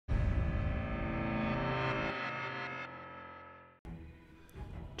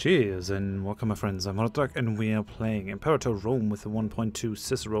Cheers and welcome my friends, I'm Drak and we are playing Imperator Rome with the 1.2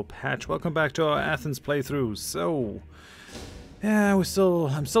 Cicero patch. Welcome back to our Athens playthrough. So, yeah, I'm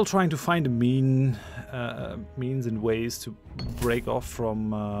still trying to find a means and ways to break off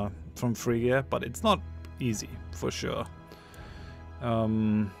from Phrygia, but it's not easy, for sure.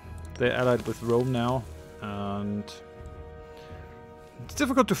 They're allied with Rome now, and it's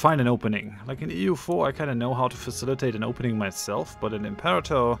difficult to find an opening. Like in EU4, I kind of know how to facilitate an opening myself, but in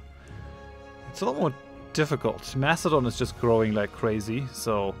Imperator, it's a lot more difficult. Macedon is just growing like crazy,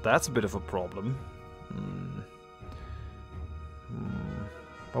 so that's a bit of a problem.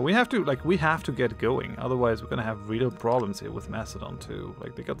 But we have to get going, otherwise we're gonna have real problems here with Macedon too.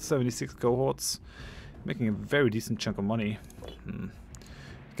 Like they got 76 cohorts, making a very decent chunk of money.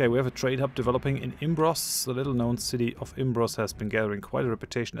 Okay, we have a trade hub developing in Imbros. The little-known city of Imbros has been gathering quite a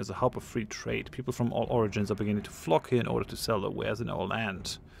reputation as a hub of free trade. People from all origins are beginning to flock here in order to sell their wares in our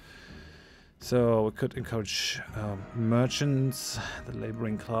land. So we could encourage merchants, the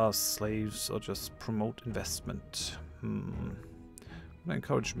laboring class, slaves, or just promote investment. I'm gonna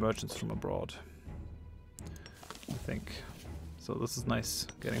encourage merchants from abroad, I think. So this is nice,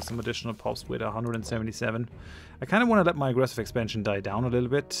 getting some additional pops with 177. I kind of want to let my aggressive expansion die down a little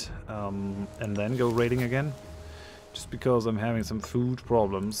bit, and then go raiding again. Just because I'm having some food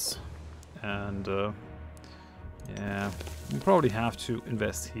problems. And, yeah, we probably have to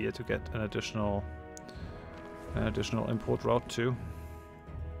invest here to get an additional import route too.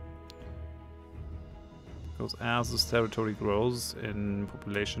 Because as this territory grows in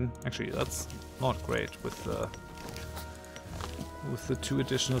population, actually that's not great with the 2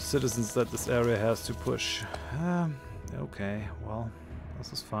 additional citizens that this area has to push. Okay, well,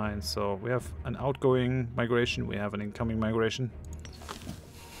 this is fine. So we have an outgoing migration, we have an incoming migration.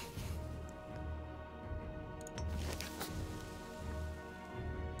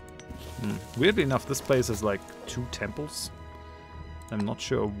 Weirdly enough, this place has like 2 temples. I'm not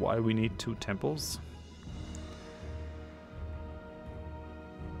sure why we need 2 temples.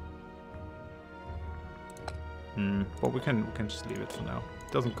 But we can just leave it for now.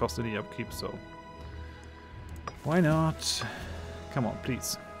 It doesn't cost any upkeep, so why not? Come on,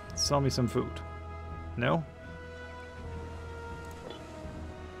 please. Sell me some food. No?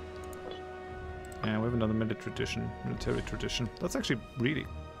 Yeah, we have another military tradition. That's actually really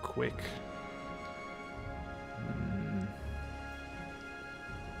quick.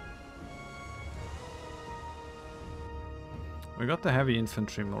 We got the heavy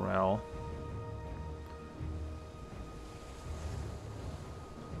infantry morale.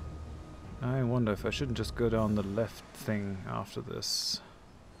 I wonder if I shouldn't just go down the left thing after this.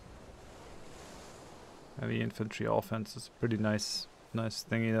 Heavy infantry offense is a pretty nice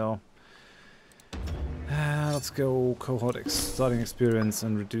thingy though. Let's go cohort starting experience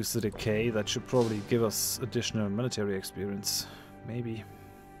and reduce the decay. That should probably give us additional military experience. Maybe.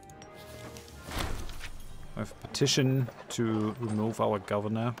 I have a petition to remove our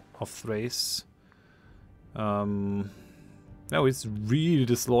governor of Thrace. No, it's really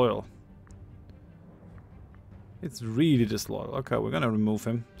disloyal. It's really disloyal. Okay, we're gonna remove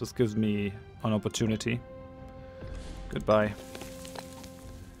him. This gives me an opportunity. Goodbye.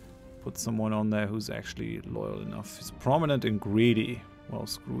 Put someone on there who's actually loyal enough. He's prominent and greedy. Well,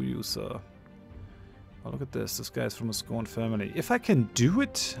 screw you, sir. Oh, look at this. This guy's from a scorned family. If I can do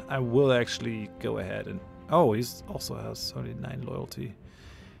it, I will actually go ahead and... Oh, he also has only 9 loyalty.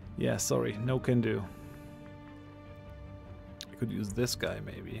 Yeah, sorry. No can do. I could use this guy,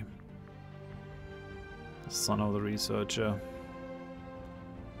 maybe. Son of the researcher.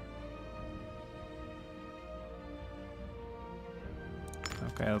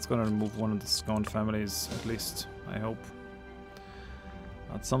 Okay, that's gonna remove one of the scorned families, at least, I hope.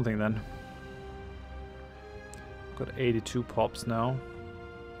 That's something then. Got 82 pops now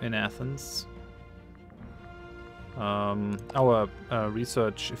in Athens. Our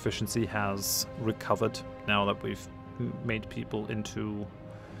research efficiency has recovered now that we've made people into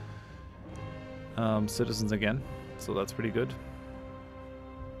citizens again, so that's pretty good.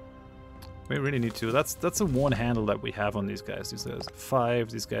 We really need to. That's a one handle that we have on these guys. These guys are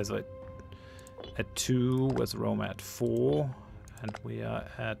 5. These guys are at 2. Where's Rome at 4? And we are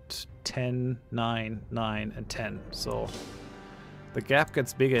at 10, 9, 9, and 10. So the gap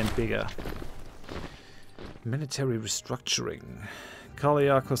gets bigger and bigger. Military restructuring.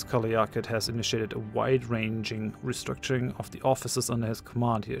 Kaliakos Kaliakid has initiated a wide-ranging restructuring of the officers under his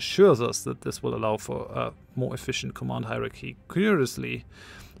command. He assures us that this will allow for a more efficient command hierarchy. Curiously,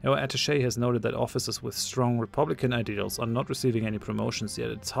 our attaché has noted that officers with strong Republican ideals are not receiving any promotions yet.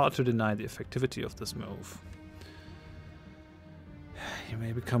 It's hard to deny the effectivity of this move. He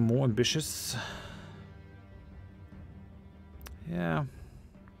may become more ambitious. Yeah.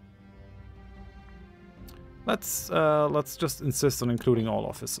 Let's just insist on including all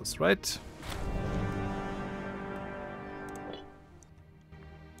officers, right?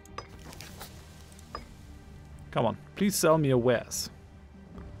 Come on, please sell me a wares.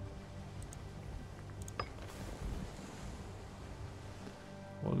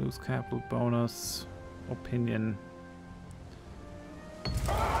 We'll lose capital bonus, opinion.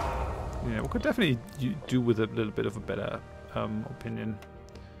 Yeah, we could definitely do with a little bit of a better opinion.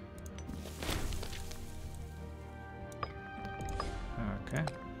 Okay.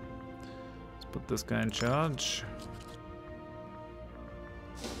 Let's put this guy in charge.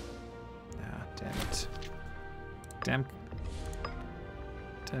 Ah, damn it. Damn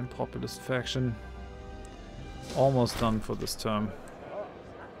populist faction. Almost done for this term.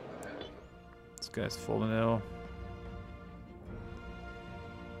 This guy's fallen ill.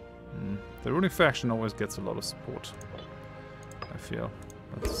 The ruling faction always gets a lot of support, I feel.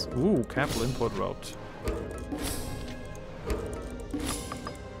 Let's, ooh, capital import route.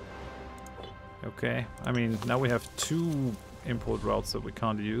 Okay, I mean, now we have 2 import routes that we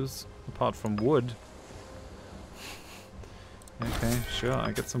can't use, apart from wood. Okay, sure,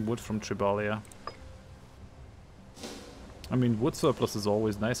 I get some wood from Tribalia. I mean, wood surplus is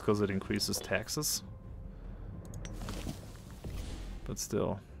always nice because it increases taxes. But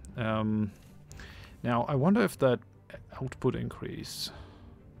still. Now, I wonder if that output increase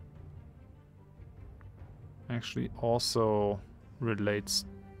actually also relates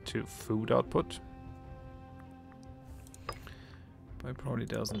to food output. But it probably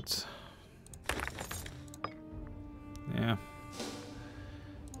doesn't. Yeah.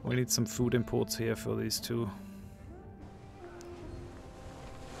 We need some food imports here for these 2.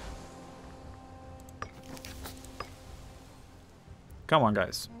 Come on,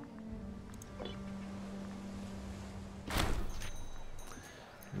 guys.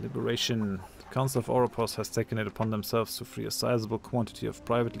 Liberation. The Council of Oropos has taken it upon themselves to free a sizable quantity of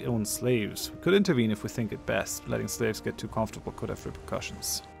privately owned slaves. We could intervene if we think it best. Letting slaves get too comfortable could have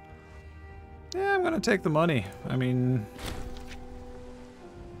repercussions. Yeah, I'm gonna take the money. I mean...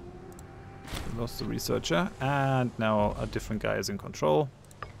 we lost the researcher, and now a different guy is in control.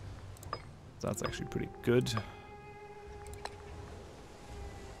 That's actually pretty good.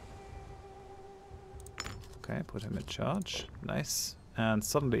 Okay, put him in charge. Nice. And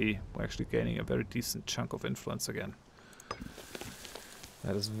suddenly we're actually gaining a very decent chunk of influence again.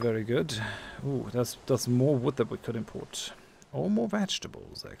 That is very good. Ooh, that's more wood that we could import. Or more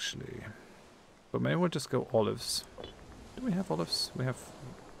vegetables, actually. But maybe we'll just go olives. Do we have olives? We have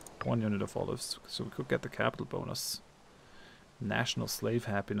 1 unit of olives, so we could get the capital bonus. National slave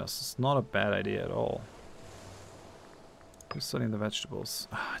happiness is not a bad idea at all. Who's selling the vegetables?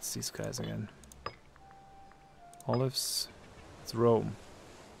 Ah, it's these guys again. Olives. It's Rome.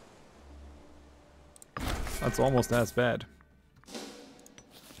 That's almost as bad.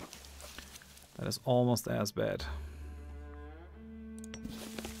 That is almost as bad.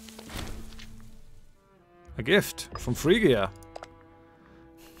 A gift from Phrygia.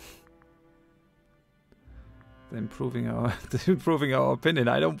 Improving our opinion.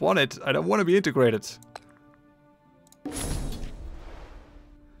 I don't want it. I don't want to be integrated.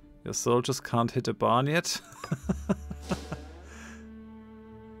 Your soldiers can't hit a barn yet.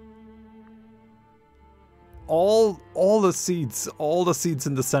 all the seats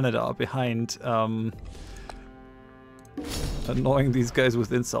in the Senate are behind annoying these guys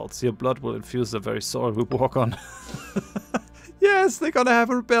with insults. Your blood will infuse the very soil we walk on. Yes, they're gonna have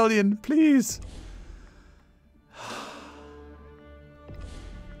a rebellion, please.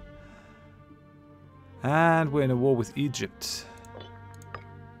 And we're in a war with Egypt.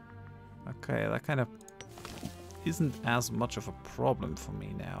 Okay, that kind of isn't as much of a problem for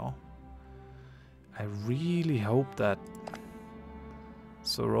me now. I really hope that...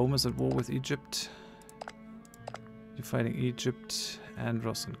 So Rome is at war with Egypt. You're fighting Egypt,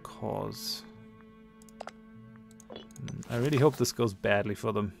 Andros and Cause. I really hope this goes badly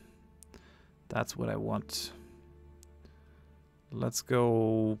for them. That's what I want. Let's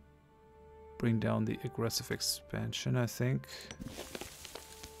go bring down the aggressive expansion, I think.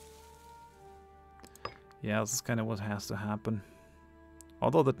 Yeah, this is kind of what has to happen.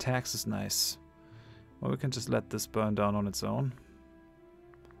 Although the tax is nice. Well, we can just let this burn down on its own.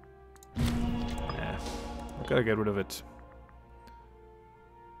 Yeah, we gotta get rid of it.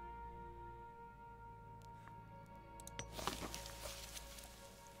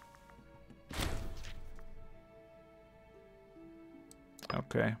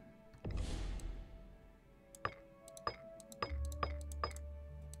 Okay.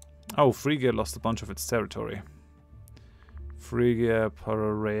 Oh, Phrygia lost a bunch of its territory. Phrygia,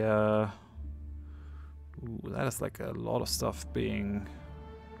 Pararea. Ooh, that is like a lot of stuff being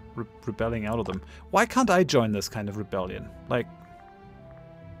rebelling out of them. Why can't I join this kind of rebellion? Like,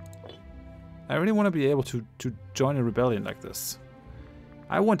 I really want to be able to join a rebellion like this.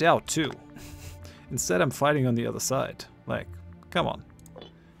 I want out too. Instead, I'm fighting on the other side. Like, come on.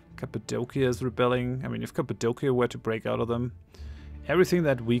 Cappadocia is rebelling. I mean, if Cappadocia were to break out of them, everything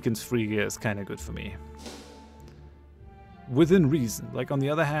that weakens Phrygia is kind of good for me. Within reason. Like, on the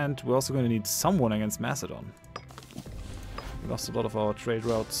other hand, we're also going to need someone against Macedon. We lost a lot of our trade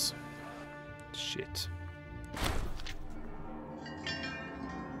routes. Shit.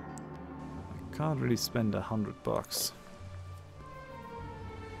 I can't really spend $100.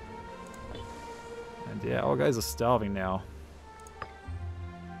 And yeah, our guys are starving now.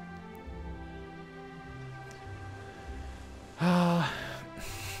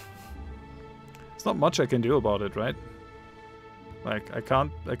 There's not much I can do about it, right? Like, I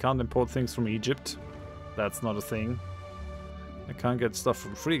can't import things from Egypt. That's not a thing. I can't get stuff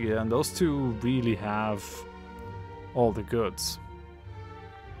from Phrygia, and those two really have all the goods.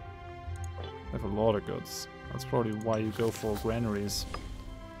 They have a lot of goods. That's probably why you go for granaries.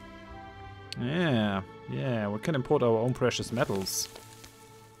 Yeah, we can import our own precious metals.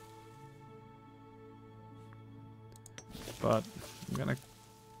 But I'm gonna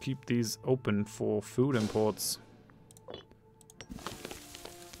keep these open for food imports.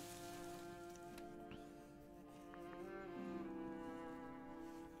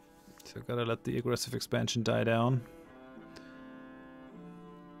 So gotta let the aggressive expansion die down.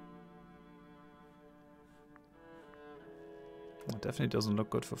 It definitely doesn't look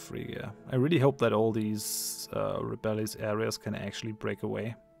good for Phrygia. I really hope that all these rebellious areas can actually break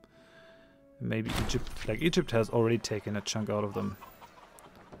away. Maybe Egypt, like Egypt has already taken a chunk out of them.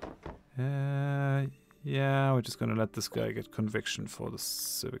 Yeah, we're just gonna let this guy get conviction for the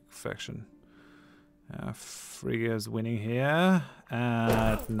civic faction. Phrygia is winning here,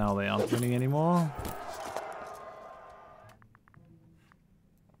 and now they aren't winning anymore.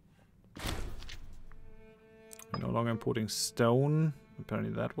 We're no longer importing stone.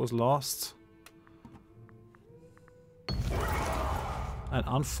 Apparently that was lost. An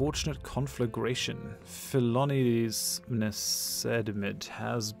unfortunate conflagration. Philonides Mnesedimid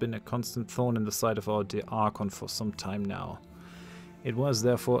has been a constant thorn in the side of our dear Archon for some time now. It was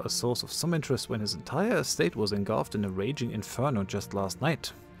therefore a source of some interest when his entire estate was engulfed in a raging inferno just last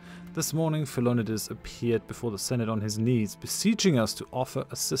night. This morning Philonides appeared before the Senate on his knees, beseeching us to offer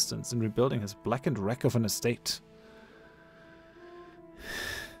assistance in rebuilding his blackened wreck of an estate.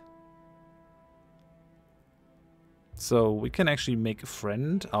 So we can actually make a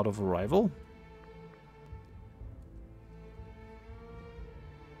friend out of a rival.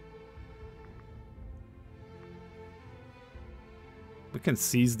 We can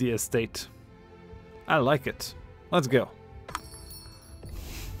seize the estate. I like it. Let's go.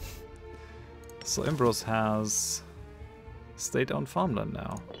 So Imbros has state-owned farmland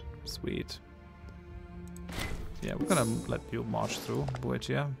now. Sweet. Yeah, we're gonna let you march through,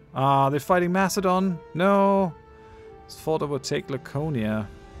 Boeotia. Ah, they're fighting Macedon. No. Thought I would take Laconia.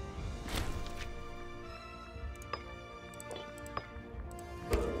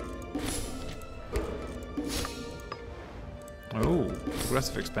 Oh,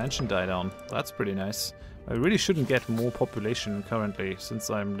 aggressive expansion die down. That's pretty nice. I really shouldn't get more population currently, since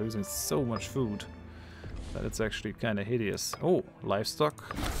I'm losing so much food. That it's actually kind of hideous. Oh,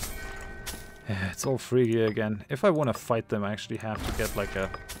 livestock. Yeah, it's all Phrygia again. If I want to fight them, I actually have to get like a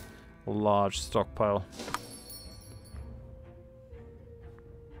large stockpile.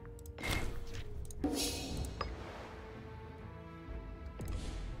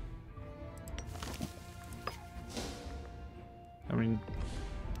 I mean,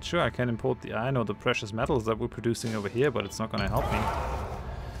 sure, I can import the iron or the precious metals that we're producing over here, but it's not going to help me.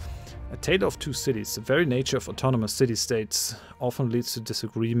 A tale of two cities. The very nature of autonomous city-states often leads to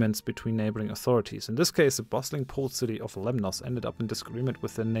disagreements between neighboring authorities. In this case, the bustling port city of Lemnos ended up in disagreement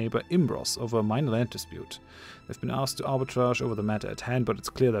with their neighbor Imbros over a minor land dispute. They've been asked to arbitrage over the matter at hand, but it's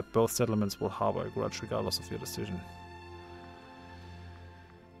clear that both settlements will harbor a grudge regardless of your decision.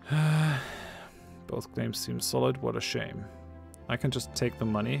 Both claims seem solid. What a shame. I can just take the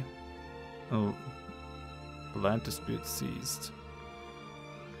money. Oh, the land dispute ceased.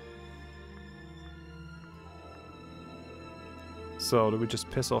 So do we just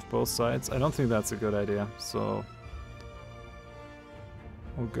piss off both sides? I don't think that's a good idea. So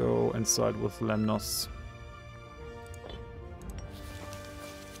we'll go and side with Lemnos.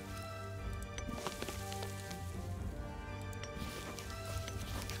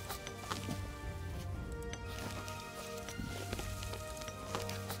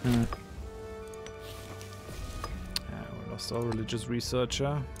 We lost our religious researcher.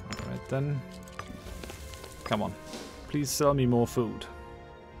 Alright then. Come on. Please sell me more food.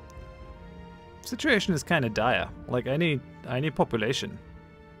 Situation is kind of dire. Like, I need population.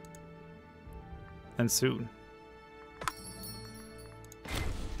 And soon.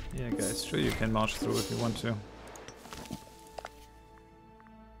 Yeah, guys, sure you can march through if you want to.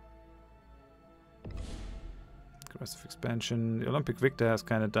 Aggressive expansion. The Olympic victor has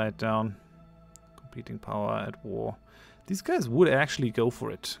kind of died down. Competing power at war. These guys would actually go for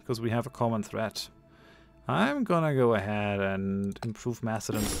it, because we have a common threat. I'm gonna go ahead and improve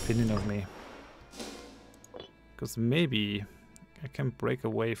Macedon's opinion of me. Because maybe I can break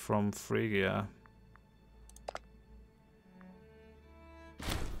away from Phrygia.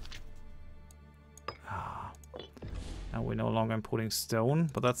 Now we're no longer importing stone,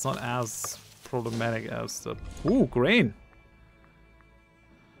 but that's not as problematic as the... Ooh, grain!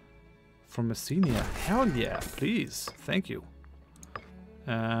 From Messenia. Hell yeah, please. Thank you.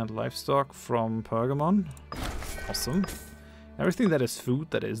 And livestock from Pergamon. Awesome. Everything that is food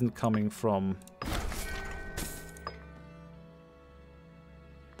that isn't coming from...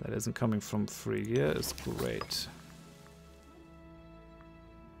 that isn't coming from Phrygia is great.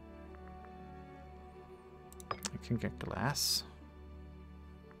 I can get glass.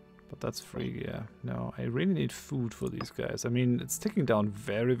 But that's Phrygia. No, I really need food for these guys. I mean, it's ticking down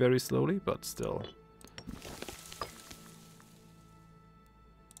very, very slowly, but still.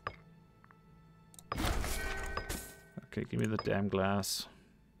 Okay, give me the damn glass.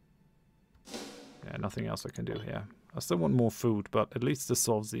 Yeah, nothing else I can do here. I still want more food, but at least this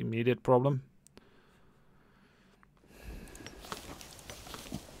solves the immediate problem.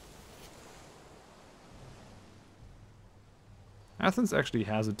 Athens actually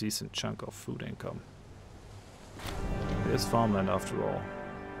has a decent chunk of food income. It is farmland after all.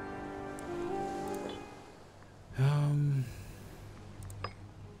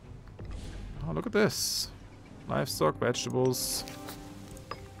 Oh, look at this. Livestock, vegetables.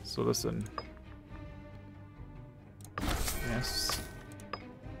 So listen. Yes.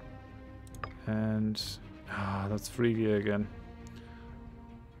 And... that's Phrygia again.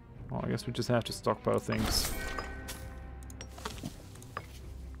 Well, I guess we just have to stockpile things.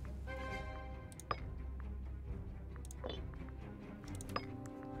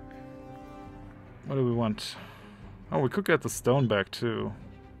 What do we want? Oh, we could get the stone back too.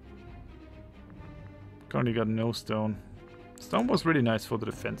 Currently got no stone. Stone was really nice for the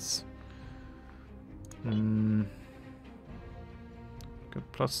defense. Got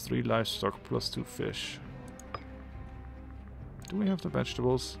 +3 livestock, +2 fish. Do we have the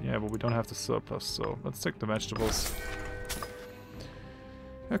vegetables? Yeah, but we don't have the surplus, so let's take the vegetables.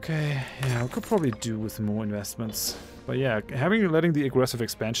 Okay, yeah, we could probably do with more investments. But yeah, letting the aggressive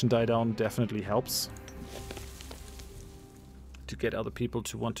expansion die down definitely helps. To get other people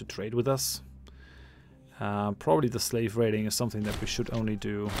to want to trade with us. Probably the slave raiding is something that we should only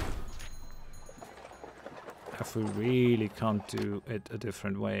do if we really can't do it a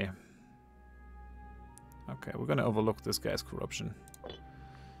different way. Okay, we're gonna overlook this guy's corruption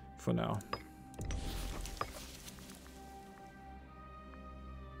for now.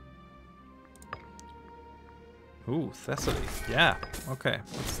 Ooh, Thessaly. Yeah, okay.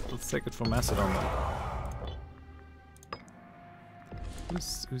 Let's take it from Macedon then.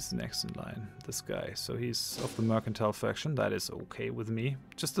 Who's next in line? This guy. So he's of the mercantile faction. That is okay with me.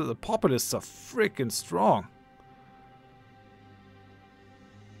 Just that the populists are freaking strong.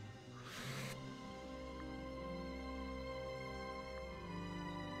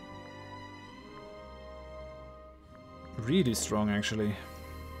 Really strong, actually.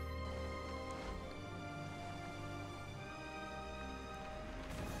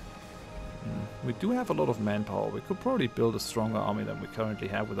 We do have a lot of manpower. We could probably build a stronger army than we currently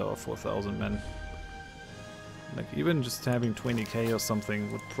have with our 4,000 men. Like, even just having 20k or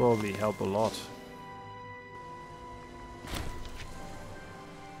something would probably help a lot.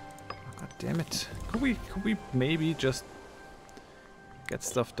 Oh, God damn it. Could we maybe just get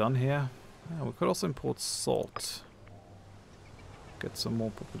stuff done here? Yeah, we could also import salt. Get some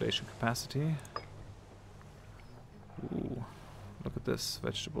more population capacity. Ooh, look at this.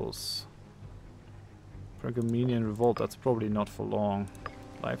 Vegetables. Pergamenian revolt, that's probably not for long.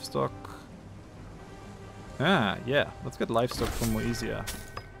 Livestock. Ah, yeah, let's get livestock from Moesia.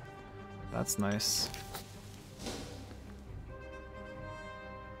 That's nice.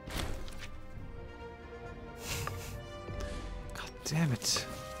 God damn it.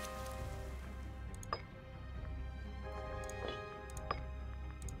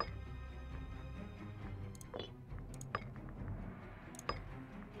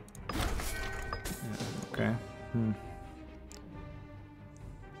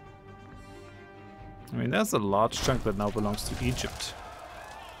 I mean, there's a large chunk that now belongs to Egypt.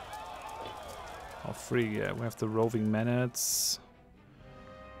 Or Phrygia. We have the roving Menads.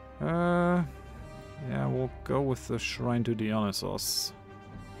 Yeah, we'll go with the Shrine to Dionysos.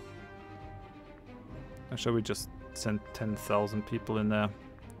 Or shall we just send 10,000 people in there?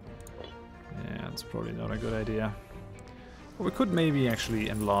 Yeah, it's probably not a good idea. But we could maybe actually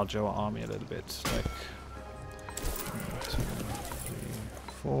enlarge our army a little bit. Like 1, 2, 3,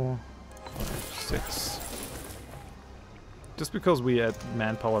 4, 5, 6. Just because we had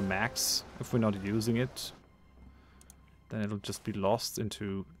manpower max, if we're not using it, then it'll just be lost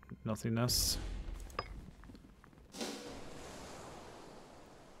into nothingness.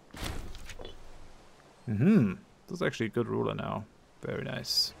 This is actually a good ruler now. Very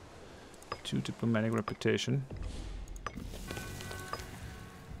nice. 2 diplomatic reputation.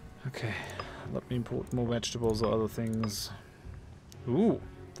 Okay, let me import more vegetables or other things. Ooh,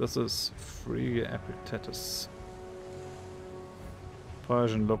 this is Phrygia Epictetus.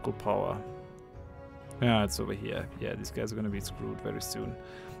 Persian local power. Yeah, it's over here. Yeah, these guys are gonna be screwed very soon.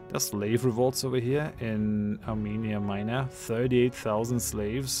 There's slave revolts over here in Armenia Minor. 38,000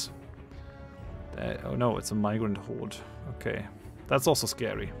 slaves. Oh no, it's a migrant horde. Okay, that's also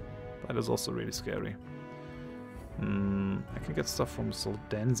scary. That is also really scary. I can get stuff from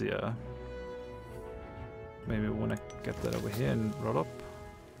Soldensia. Maybe we want to get that over here in Rodop.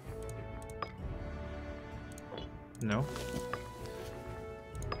 No.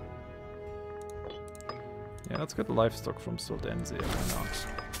 Yeah, let's get livestock from Soldensia, why not?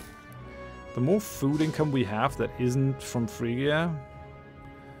 The more food income we have that isn't from Phrygia,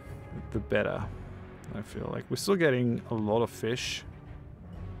 the better. I feel like we're still getting a lot of fish.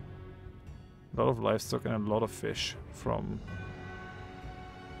 A lot of livestock and a lot of fish from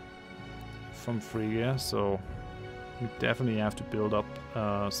Phrygia, so we definitely have to build up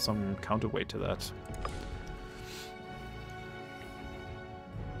some counterweight to that.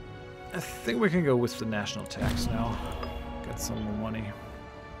 I think we can go with the national tax now. Get some more money.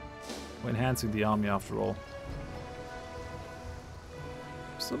 We're enhancing the army after all.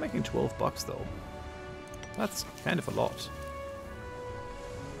 Still making 12 bucks though. That's kind of a lot.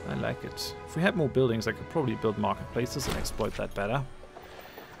 I like it. If we had more buildings, I could probably build marketplaces and exploit that better.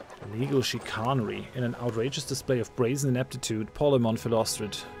 Legal chicanery. In an outrageous display of brazen ineptitude, Polemon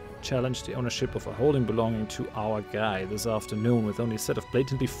Philostrid challenged the ownership of a holding belonging to our guy this afternoon with only a set of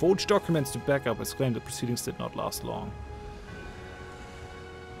blatantly forged documents to back up his claim. The proceedings did not last long.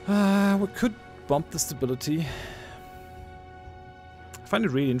 We could bump the stability. I find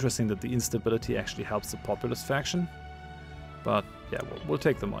it really interesting that the instability actually helps the populist faction. But yeah, we'll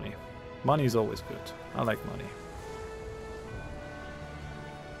take the money. Money is always good. I like money.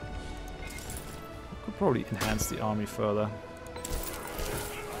 Could probably enhance the army further.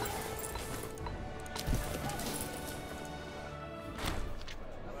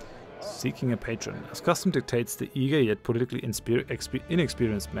 Seeking a patron. As custom dictates, the eager yet politically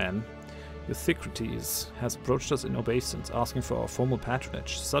inexperienced man, Euthicrates, has approached us in obeisance, asking for our formal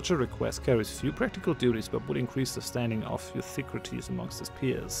patronage. Such a request carries few practical duties, but would increase the standing of Euthicrates amongst his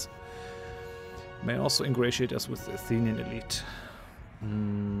peers. May also ingratiate us with the Athenian elite.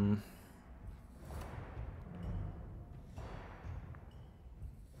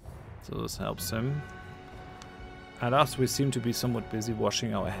 So this helps him. At us, we seem to be somewhat busy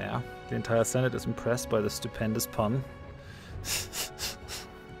washing our hair. The entire Senate is impressed by the stupendous pun.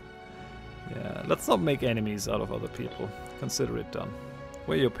 Yeah, let's not make enemies out of other people. Consider it done.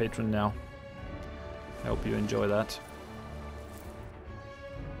 We're your patron now. I hope you enjoy that.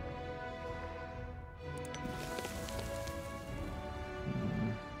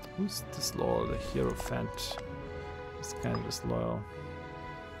 Who's disloyal? The Hierophant. He's kind of disloyal.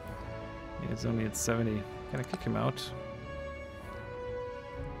 Yeah, it's only at 70. Can I kick him out?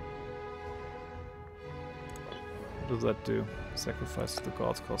 What does that do? Sacrifice to the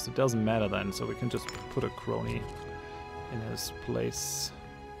gods cost. It doesn't matter then, so we can just put a crony in his place.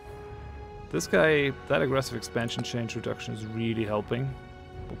 This guy, that aggressive expansion change reduction is really helping.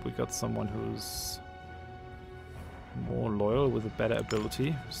 But we got someone who's more loyal with a better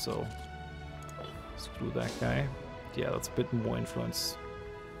ability, so screw that guy. Yeah, that's a bit more influence.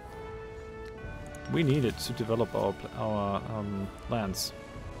 We need it to develop our lands.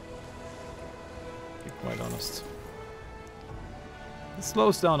 To be quite honest. It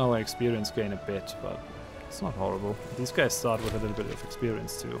slows down our experience gain a bit, but it's not horrible. These guys start with a little bit of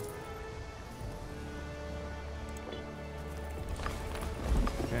experience too.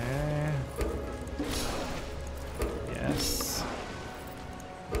 Okay. Yes.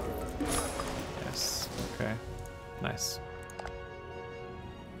 Yes. Okay. Nice.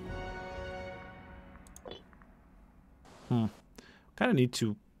 Kind of need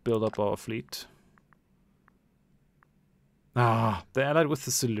to build up our fleet. Ah, they're allied with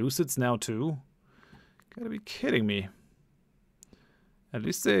the Seleucids now too? Gotta be kidding me. At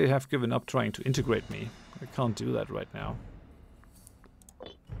least they have given up trying to integrate me. I can't do that right now.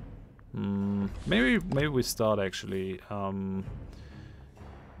 Maybe we start actually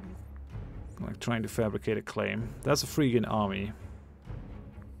like trying to fabricate a claim. That's a Phrygian army.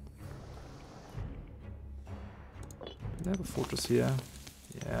 Do they have a fortress here?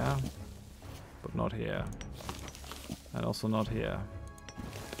 Yeah. But not here. And also not here.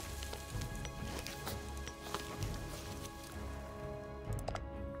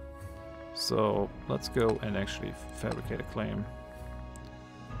 So let's go and actually fabricate a claim.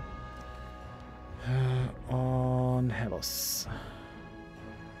 On Hellas.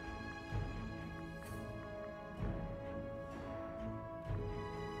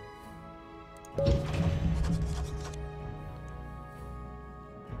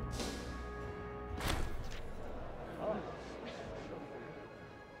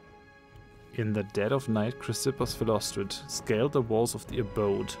 In the dead of night, Chrysippus Philostrid scaled the walls of the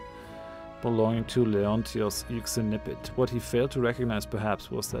abode belonging to Leontios Euxenipid. What he failed to recognize,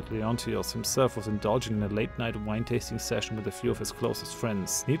 perhaps, was that Leontios himself was indulging in a late-night wine-tasting session with a few of his closest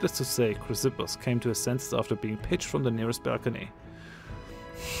friends. Needless to say, Chrysippus came to his senses after being pitched from the nearest balcony.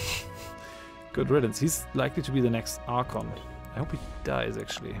 Good riddance. He's likely to be the next Archon. I hope he dies,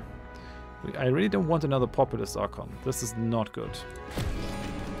 actually. I really don't want another populist Archon. This is not good.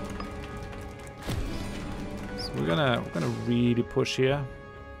 So we're gonna really push here.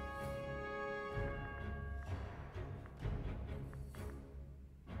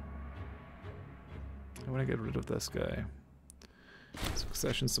 I want to get rid of this guy.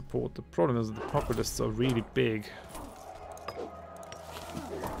 Succession support. The problem is that the populists are really big.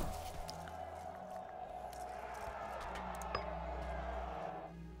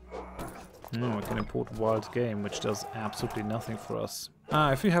 No, we can import wild game, which does absolutely nothing for us.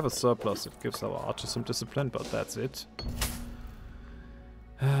 Ah, if we have a surplus, it gives our archers some discipline, but that's it.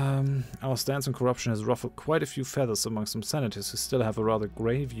 Our stance on corruption has ruffled quite a few feathers among some senators who still have a rather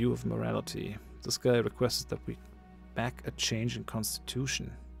grey view of morality. This guy requested that we back a change in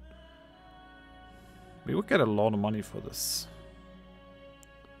constitution. We would get a lot of money for this.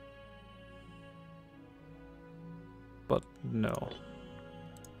 But no.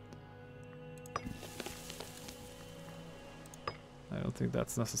 I don't think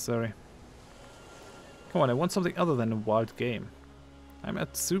that's necessary. Come on, I want something other than a wild game. I'm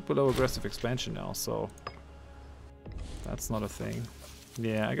at super low aggressive expansion now, so that's not a thing.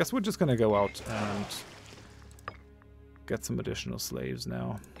 Yeah, I guess we're just gonna go out and get some additional slaves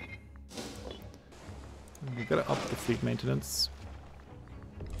now. We gotta up the fleet maintenance.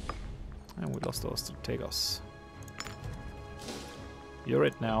 And we lost those to Tegos. You're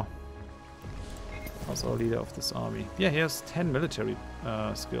it now. How's our leader of this army? Yeah, he has 10 military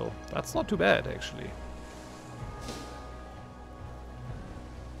skill. That's not too bad, actually.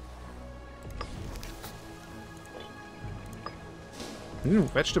 Ooh,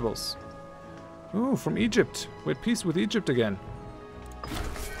 vegetables. Ooh, from Egypt. We're at peace with Egypt again.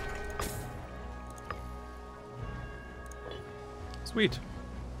 Sweet.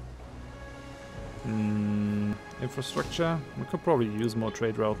 Infrastructure. We could probably use more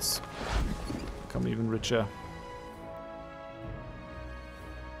trade routes. Become even richer.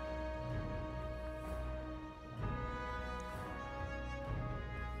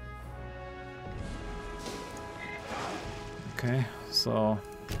 Okay, so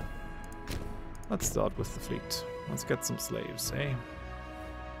let's start with the fleet. Let's get some slaves, eh?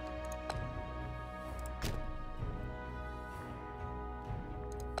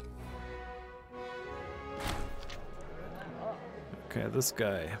 Okay, this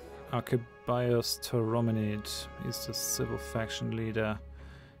guy, Archebius Tauromenid, he's the civil faction leader.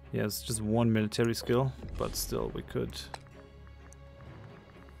 He has just one military skill, but still we could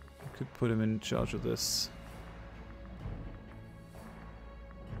put him in charge of this.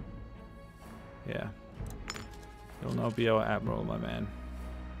 Yeah. He'll now be our admiral, my man.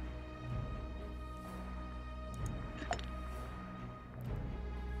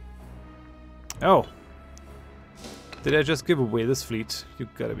 Oh! Did I just give away this fleet? You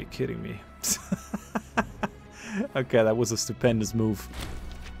gotta be kidding me. Okay, that was a stupendous move.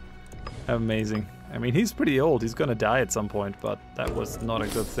 Amazing. I mean, he's pretty old. He's gonna die at some point, but that was not a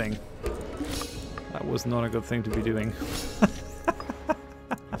good thing. That was not a good thing to be doing.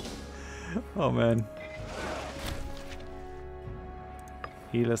 Oh man.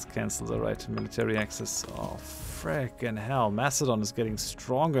 Healers cancel the right to military access. Oh frickin' hell. Macedon is getting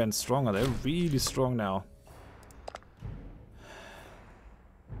stronger and stronger. They're really strong now.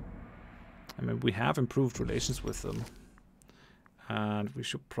 I mean, we have improved relations with them. And we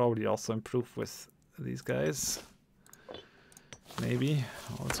should probably also improve with these guys. Maybe.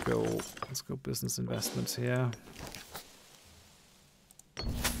 Oh, let's go business investments here.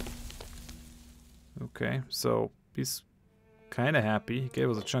 Okay, so he's kind of happy. He gave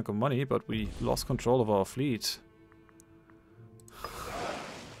us a chunk of money, but we lost control of our fleet.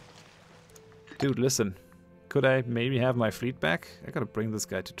 Dude, listen. Could I maybe have my fleet back? I gotta bring this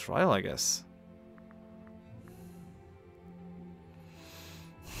guy to trial, I guess.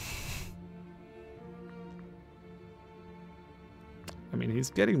 I mean, he's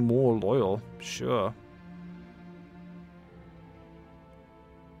getting more loyal, sure.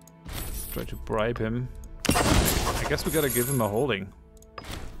 Let's try to bribe him. I guess we gotta give him a holding.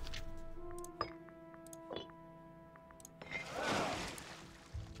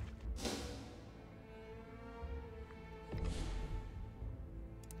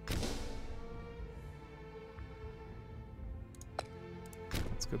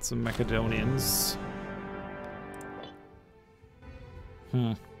 Let's get some Macedonians.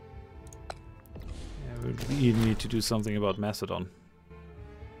 Yeah, we really need to do something about Macedon.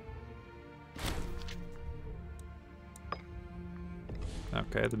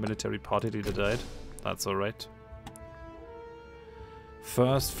 Okay, the military party leader died. That's alright.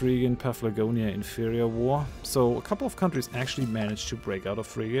 First Phrygian Paphlagonia Inferior War. So a couple of countries actually managed to break out of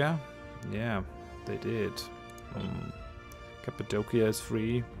Phrygia. Yeah, they did. Cappadocia is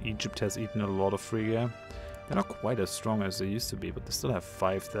free. Egypt has eaten a lot of Phrygia. They're not quite as strong as they used to be, but they still have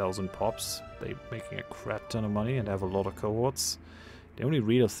 5,000 pops. They're making a crap ton of money and have a lot of cohorts. The only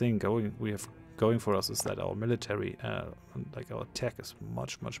real thing we have going for us is that our military, like our tech, is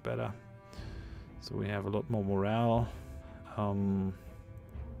much better. So we have a lot more morale. But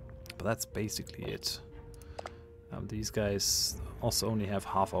that's basically it. These guys also only have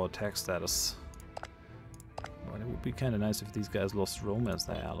half our tech status. But it would be kind of nice if these guys lost Rome as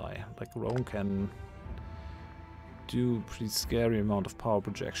their ally. Like Rome can do a pretty scary amount of power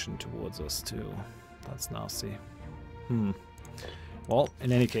projection towards us too. That's nasty. Well,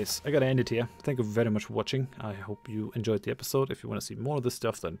 in any case, I gotta end it here. Thank you very much for watching. I hope you enjoyed the episode. If you want to see more of this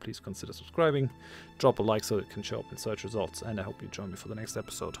stuff, then please consider subscribing. Drop a like so it can show up in search results, and I hope you join me for the next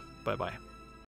episode. Bye bye.